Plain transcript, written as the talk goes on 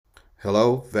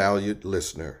Hello, valued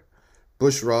listener.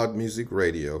 Bushrod Music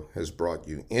Radio has brought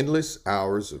you endless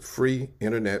hours of free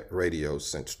internet radio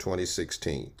since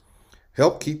 2016.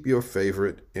 Help keep your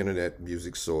favorite internet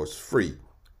music source free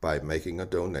by making a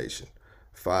donation.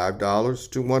 $5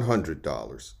 to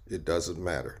 $100. It doesn't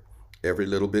matter. Every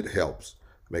little bit helps.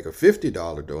 Make a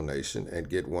 $50 donation and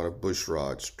get one of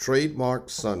Bushrod's trademark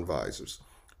sun visors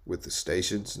with the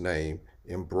station's name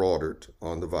embroidered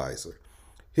on the visor.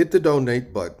 Hit the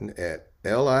donate button at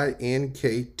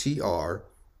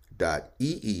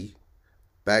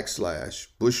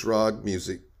linktr.ee/Bushrod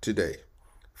Music today.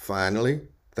 Finally,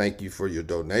 thank you for your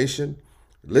donation,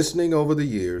 listening over the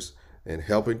years, and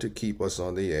helping to keep us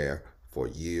on the air for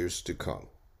years to come.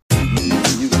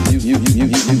 Music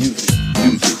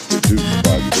produced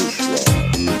by Bushrod.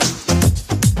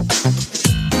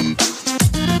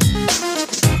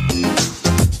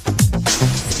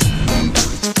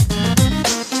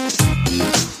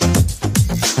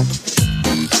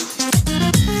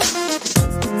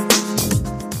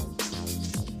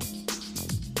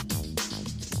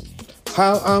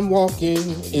 How I'm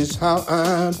walking is how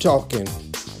I'm talking.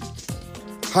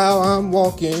 How I'm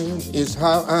walking is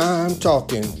how I'm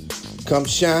talking. Come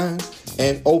shine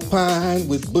and opine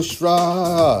with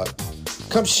Bushrod.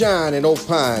 Come shine and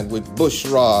opine with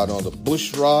Bushrod on the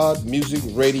Bushrod Music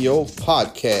Radio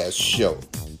Podcast Show.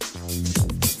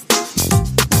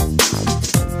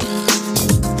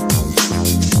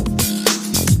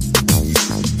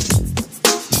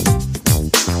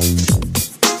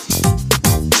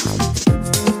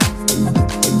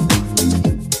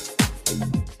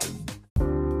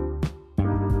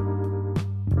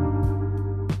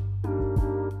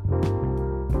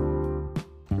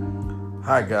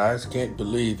 Hi guys, can't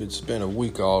believe it's been a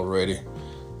week already.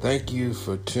 Thank you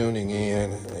for tuning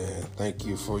in and thank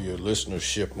you for your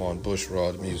listenership on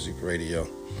Bushrod Music Radio.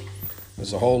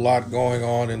 There's a whole lot going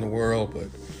on in the world, but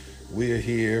we're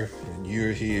here and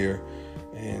you're here,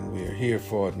 and we're here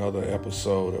for another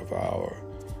episode of our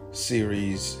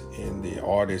series in the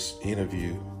Artist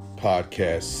Interview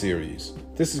Podcast series.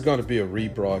 This is going to be a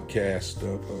rebroadcast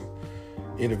of an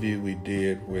interview we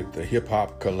did with the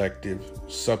hip-hop collective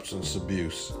Substance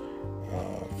Abuse,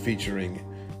 featuring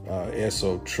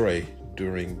S.O. Trey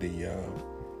during the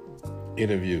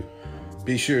interview.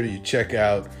 Be sure to check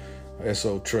out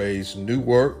S.O. Trey's new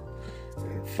work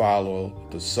and follow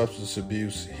the Substance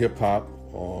Abuse Hip-Hop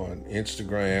on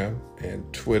Instagram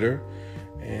and Twitter.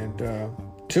 And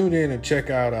tune in and check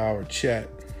out our chat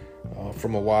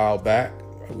from a while back.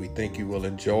 We think you will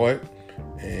enjoy it.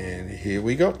 And here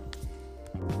we go.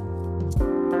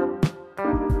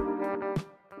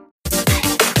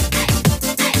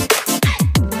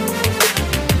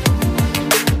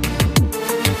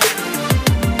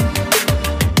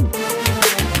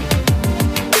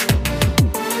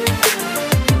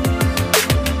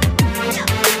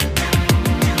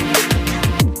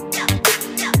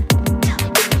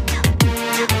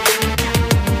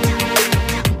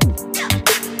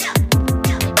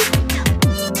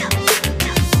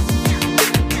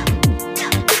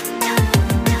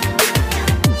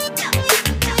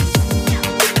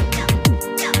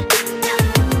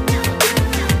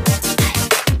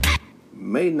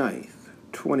 May 9th,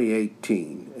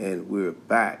 2018, and we're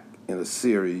back in a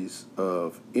series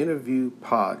of interview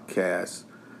podcasts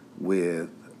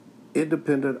with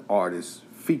independent artists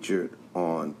featured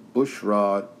on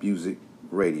Bushrod Music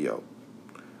Radio.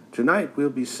 Tonight we'll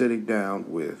be sitting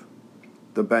down with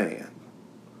the band,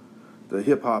 the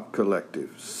hip-hop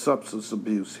collective, Substance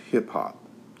Abuse Hip-Hop,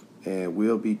 and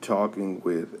we'll be talking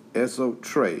with S.O.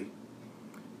 Trey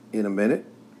in a minute.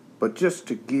 But just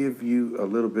to give you a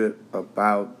little bit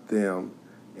about them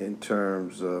in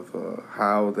terms of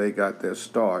how they got their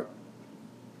start,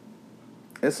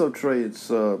 S.O. Trey and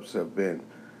Subs have been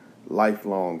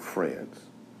lifelong friends,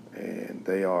 and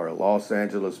they are a Los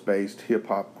Angeles-based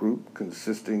hip-hop group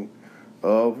consisting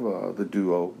of the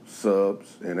duo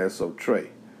Subs and S.O. Trey.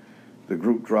 The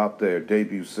group dropped their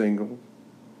debut single,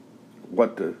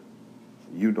 What the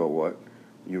You Know What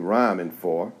You Rhyming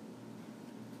For,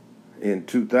 in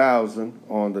 2000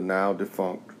 on the now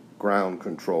defunct Ground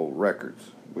Control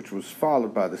Records, which was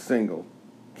followed by the single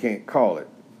Can't Call It,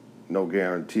 No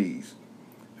Guarantees,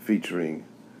 featuring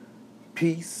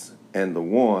Peace and the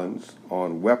Ones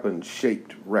on Weapon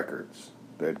Shaped Records.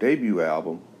 Their debut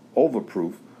album,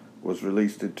 Overproof, was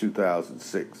released in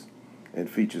 2006 and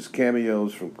features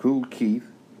cameos from Kool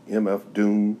Keith, MF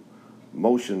Doom,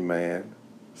 Motion Man,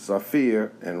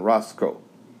 Saphir, and Roscoe.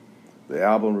 The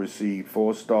album received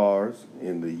 4 stars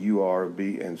in the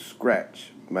URB and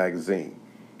Scratch magazine.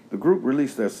 The group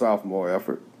released their sophomore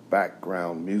effort,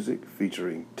 Background Music,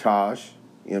 featuring Tosh,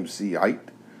 MC Ite,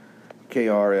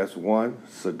 KRS-One,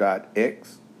 Sadat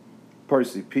X,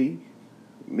 Percy P,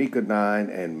 Mika 9,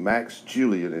 and Max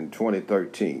Julian in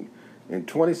 2013. In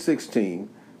 2016,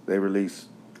 they released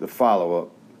the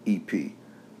follow-up EP,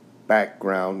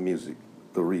 Background Music,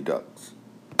 The Redux.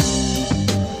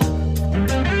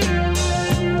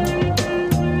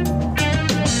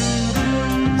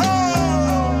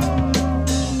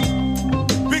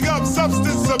 Big up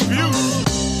substance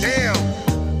abuse. Damn.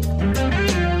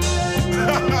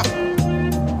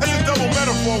 That's a double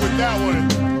metaphor with that one.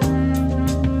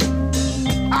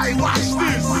 I watch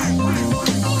this.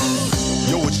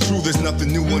 Yo, it's true, there's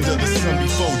nothing new under the sun.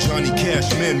 Before Johnny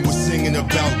Cash men was singing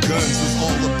about guns, was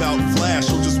all about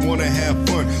flash or just wanna have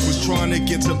fun, was trying to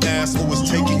get some ass or was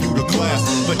taking you to class.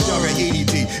 But y'all got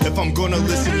ADD, if I'm gonna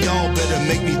listen, y'all better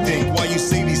make me think why you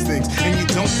say these things. And you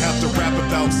don't have to rap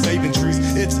about saving trees,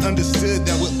 it's understood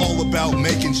that we're all about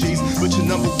making cheese. But your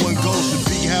number one goal should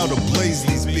be how to blaze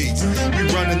these beats. We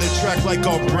running the track like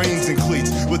our brains in cleats,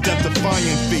 with that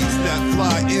defying beats that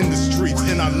fly in the streets.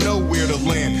 And I know where to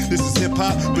land, this is hip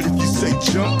hop, but if you say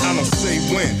jump, I don't say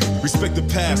when. Respect the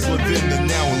past, live in the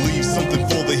now, and leave something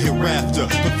for the hereafter.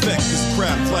 Perfect this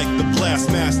craft like the blast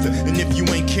master, and if you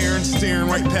ain't caring, staring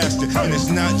right past it. And it's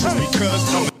not just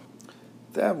because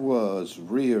That was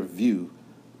Rear View,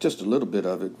 just a little bit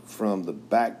of it from the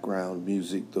Background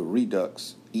Music, the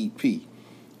Redux EP.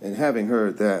 And having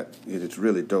heard that, it's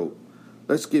really dope.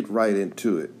 Let's get right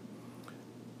into it.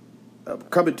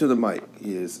 Coming to the mic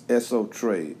is S.O.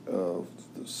 Trey of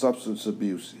the Substance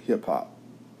Abuse Hip Hop.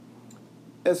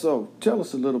 S.O., tell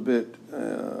us a little bit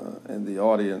and the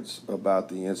audience about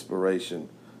the inspiration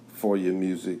for your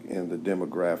music and the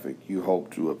demographic you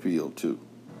hope to appeal to.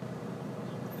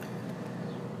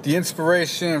 The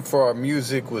inspiration for our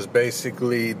music was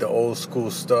basically the old school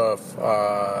stuff,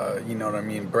 you know what I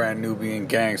mean, Brand Nubian,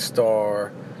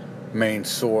 Gangstar, Main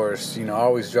Source. You know, I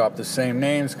always drop the same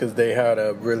names because they had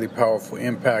a really powerful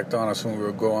impact on us when we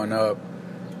were growing up.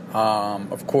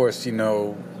 Of course, you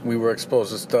know, we were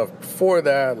exposed to stuff before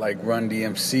that, like Run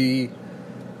DMC,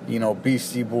 you know,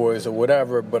 Beastie Boys or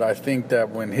whatever, but I think that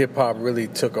when hip-hop really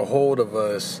took a hold of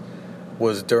us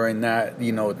was during that,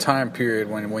 you know, time period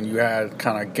when you had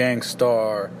kind of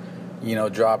Gangstar, you know,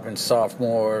 dropping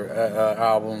sophomore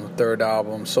album, third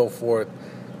album, so forth,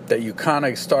 that you kind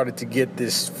of started to get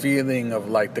this feeling of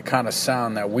like the kind of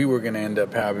sound that we were going to end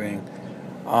up having.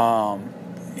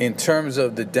 In terms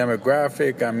of the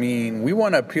demographic, I mean, we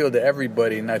want to appeal to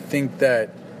everybody, and I think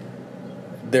that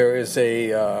there is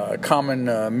a common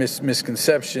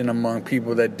misconception among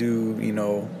people that do, you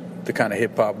know, the kind of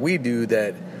hip-hop we do,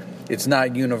 that it's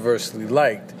not universally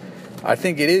liked. I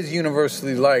think it is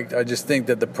universally liked. I just think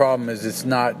that the problem is it's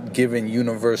not given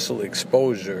universal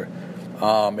exposure.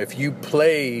 If you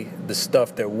play the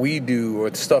stuff that we do or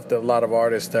the stuff that a lot of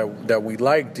artists that we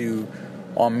like do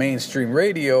on mainstream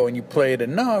radio and you play it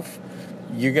enough,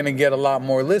 you're going to get a lot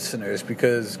more listeners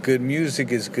because good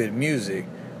music is good music.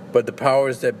 But the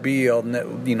powers that be,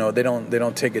 you know, they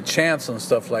don't take a chance on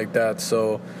stuff like that.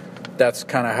 So that's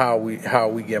kind of how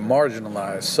we get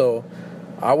marginalized. So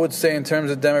I would say in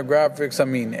terms of demographics, I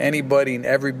mean, anybody and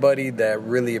everybody that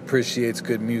really appreciates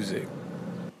good music.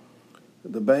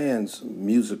 The band's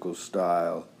musical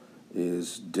style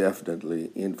is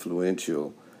definitely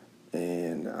influential,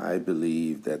 and I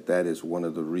believe that is one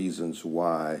of the reasons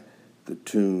why the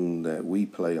tune that we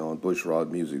play on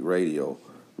Bushrod Music Radio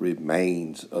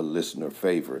remains a listener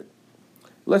favorite.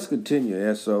 Let's continue,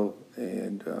 S.O.,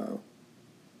 and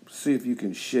see if you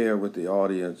can share with the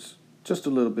audience just a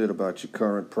little bit about your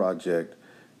current project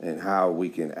and how we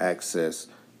can access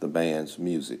the band's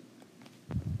music.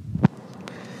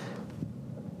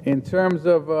 In terms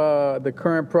of the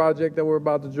current project that we're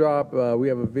about to drop, we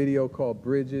have a video called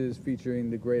Bridges featuring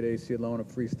the Great AC Alona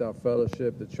Freestyle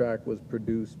Fellowship. The track was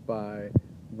produced by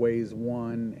Ways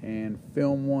One and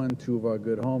Film One, two of our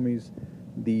good homies.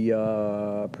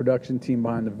 The production team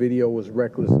behind the video was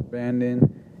Reckless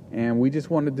Abandon. And we just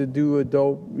wanted to do a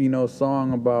dope, you know,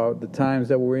 song about the times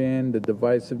that we're in, the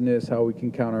divisiveness, how we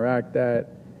can counteract that,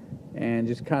 and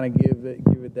just kind of give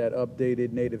it that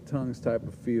updated Native Tongues type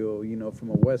of feel, you know, from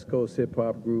a West Coast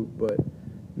hip-hop group, but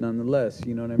nonetheless,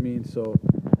 you know what I mean? So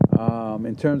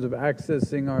in terms of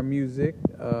accessing our music,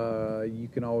 you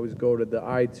can always go to the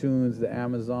iTunes, the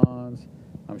Amazons.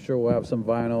 I'm sure we'll have some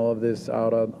vinyl of this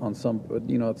out on some,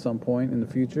 you know, at some point in the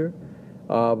future.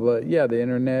 But yeah, the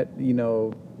internet, you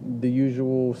know, the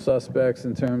usual suspects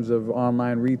in terms of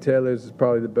online retailers is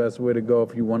probably the best way to go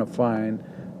if you want to find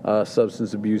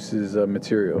Substance Abuse's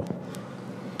material.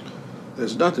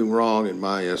 There's nothing wrong, in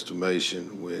my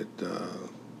estimation, with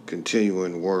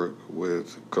continuing work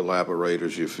with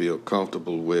collaborators you feel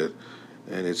comfortable with.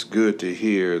 And it's good to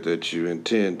hear that you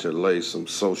intend to lay some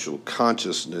social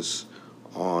consciousness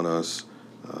on us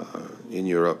in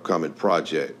your upcoming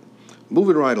project.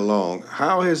 Moving right along,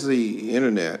 how has the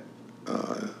internet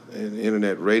and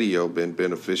internet radio been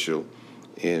beneficial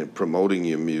in promoting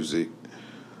your music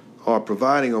or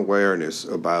providing awareness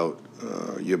about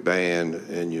your band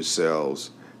and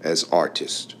yourselves as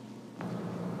artists?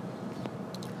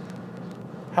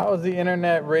 How has the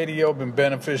internet radio been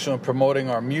beneficial in promoting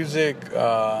our music?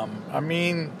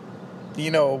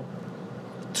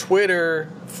 Twitter,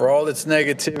 for all its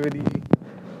negativity,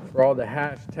 for all the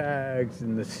hashtags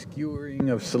and the skewering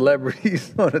of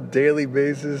celebrities on a daily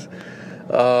basis,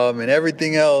 and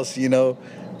everything else,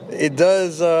 it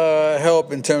does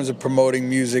help in terms of promoting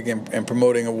music and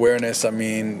promoting awareness.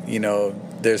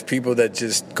 There's people that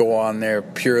just go on there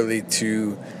purely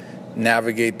to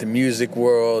navigate the music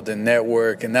world and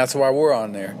network, and that's why we're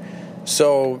on there.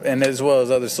 So, and as well as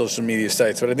other social media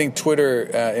sites. But I think Twitter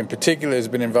in particular has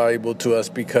been invaluable to us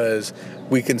because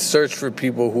we can search for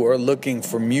people who are looking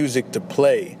for music to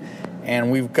play.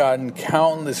 And we've gotten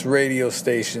countless radio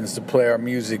stations to play our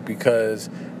music because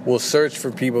we'll search for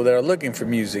people that are looking for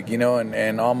music,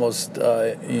 and almost,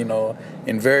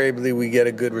 invariably we get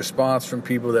a good response from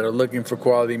people that are looking for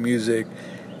quality music,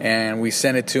 and we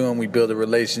send it to them, we build a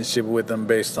relationship with them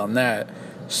based on that.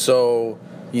 So,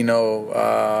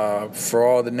 for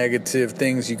all the negative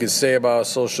things you could say about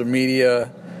social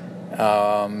media,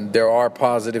 there are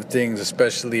positive things,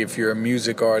 especially if you're a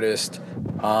music artist.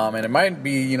 And it might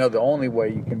be, the only way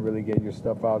you can really get your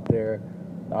stuff out there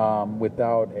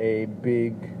without a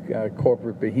big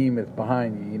corporate behemoth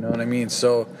behind you, you know what I mean?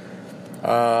 So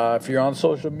if you're on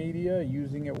social media,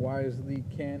 using it wisely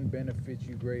can benefit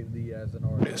you greatly as an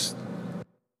artist.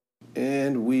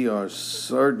 And we are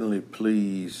certainly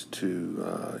pleased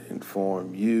to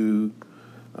inform you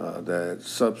that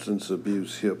substance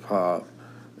abuse hip-hop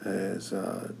has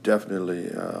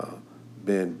definitely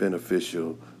been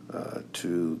beneficial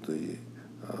to the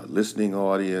listening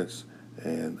audience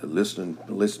and the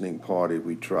listening party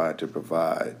we try to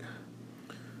provide.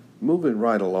 Moving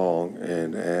right along,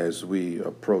 and as we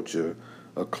approach a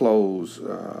close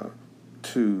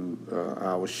to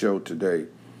our show today,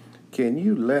 can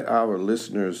you let our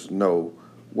listeners know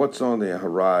what's on the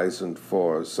horizon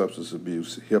for substance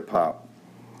abuse hip-hop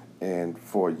and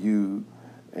for you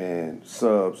and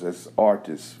Subs as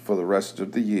artists for the rest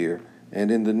of the year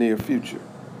and in the near future?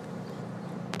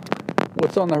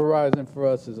 What's on the horizon for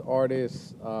us as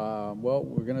artists?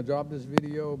 We're going to drop this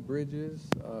video, Bridges,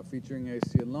 featuring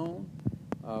AC Alone.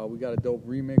 We got a dope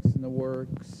remix in the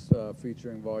works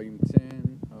featuring Volume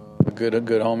 10, a good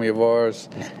homie of ours.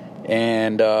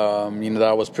 And,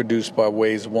 that was produced by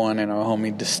Ways One and our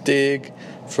homie Distig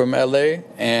from LA.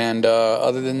 And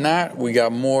other than that, we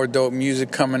got more dope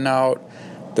music coming out.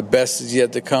 The best is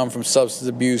yet to come from Substance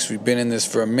Abuse. We've been in this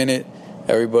for a minute.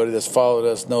 Everybody that's followed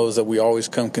us knows that we always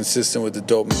come consistent with the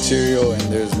dope material, and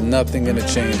there's nothing going to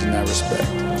change in that respect.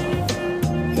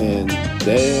 And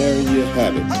there you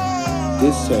have it.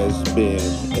 This has been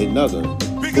another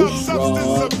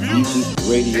Bushrod Music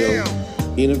Radio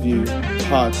interview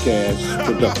podcast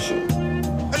production.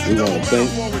 We want to thank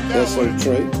S.O.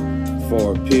 Trey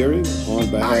for appearing on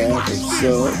behalf of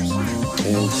Subs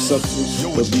and Substance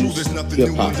Abuse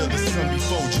Hip Hop.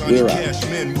 We're out.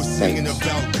 Thanks.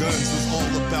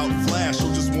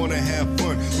 Wanna have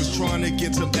fun, was trying to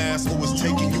get some ass or was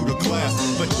taking you to class,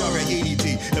 but y'all got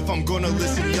ADD. If I'm gonna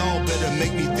listen, y'all better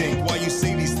make me think why you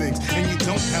say these things. And you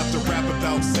don't have to rap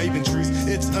about saving trees.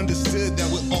 It's understood that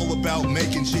we're all about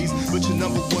making cheese, but your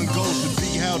number one goal should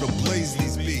be how to blaze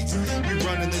these beats. We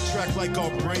running the track like our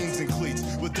brains and cleats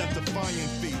with that defying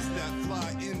beats that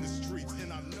fly in the streets,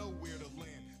 and I know where to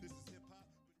land. This is hip-hop.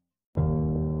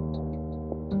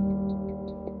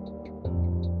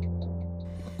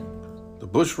 The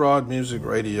Bushrod Music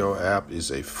Radio app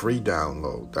is a free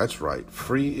download. That's right,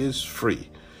 free is free.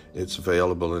 It's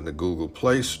available in the Google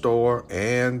Play Store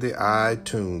and the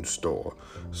iTunes Store.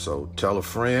 So tell a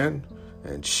friend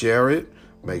and share it.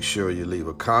 Make sure you leave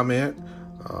a comment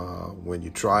when you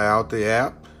try out the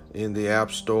app in the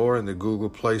App Store and the Google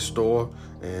Play Store.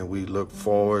 And we look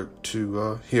forward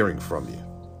to hearing from you.